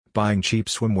Buying cheap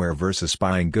swimwear versus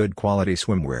buying good quality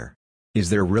swimwear. Is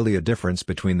there really a difference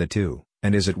between the two,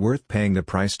 and is it worth paying the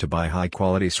price to buy high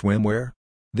quality swimwear?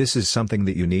 This is something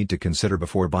that you need to consider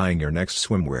before buying your next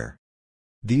swimwear.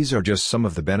 These are just some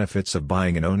of the benefits of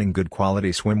buying and owning good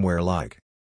quality swimwear like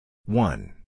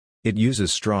 1. It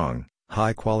uses strong,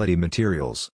 high quality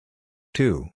materials.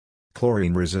 2.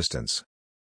 Chlorine resistance.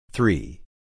 3.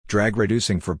 Drag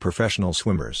reducing for professional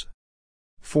swimmers.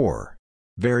 4.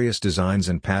 Various designs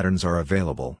and patterns are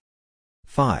available.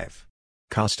 5.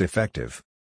 Cost effective.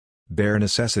 Bare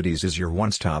Necessities is your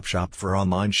one-stop shop for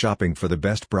online shopping for the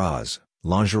best bras,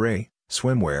 lingerie,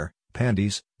 swimwear,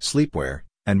 panties, sleepwear,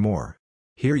 and more.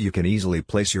 Here you can easily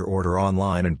place your order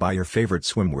online and buy your favorite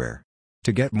swimwear.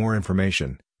 To get more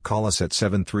information, call us at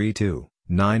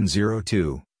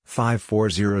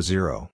 732-902-5400.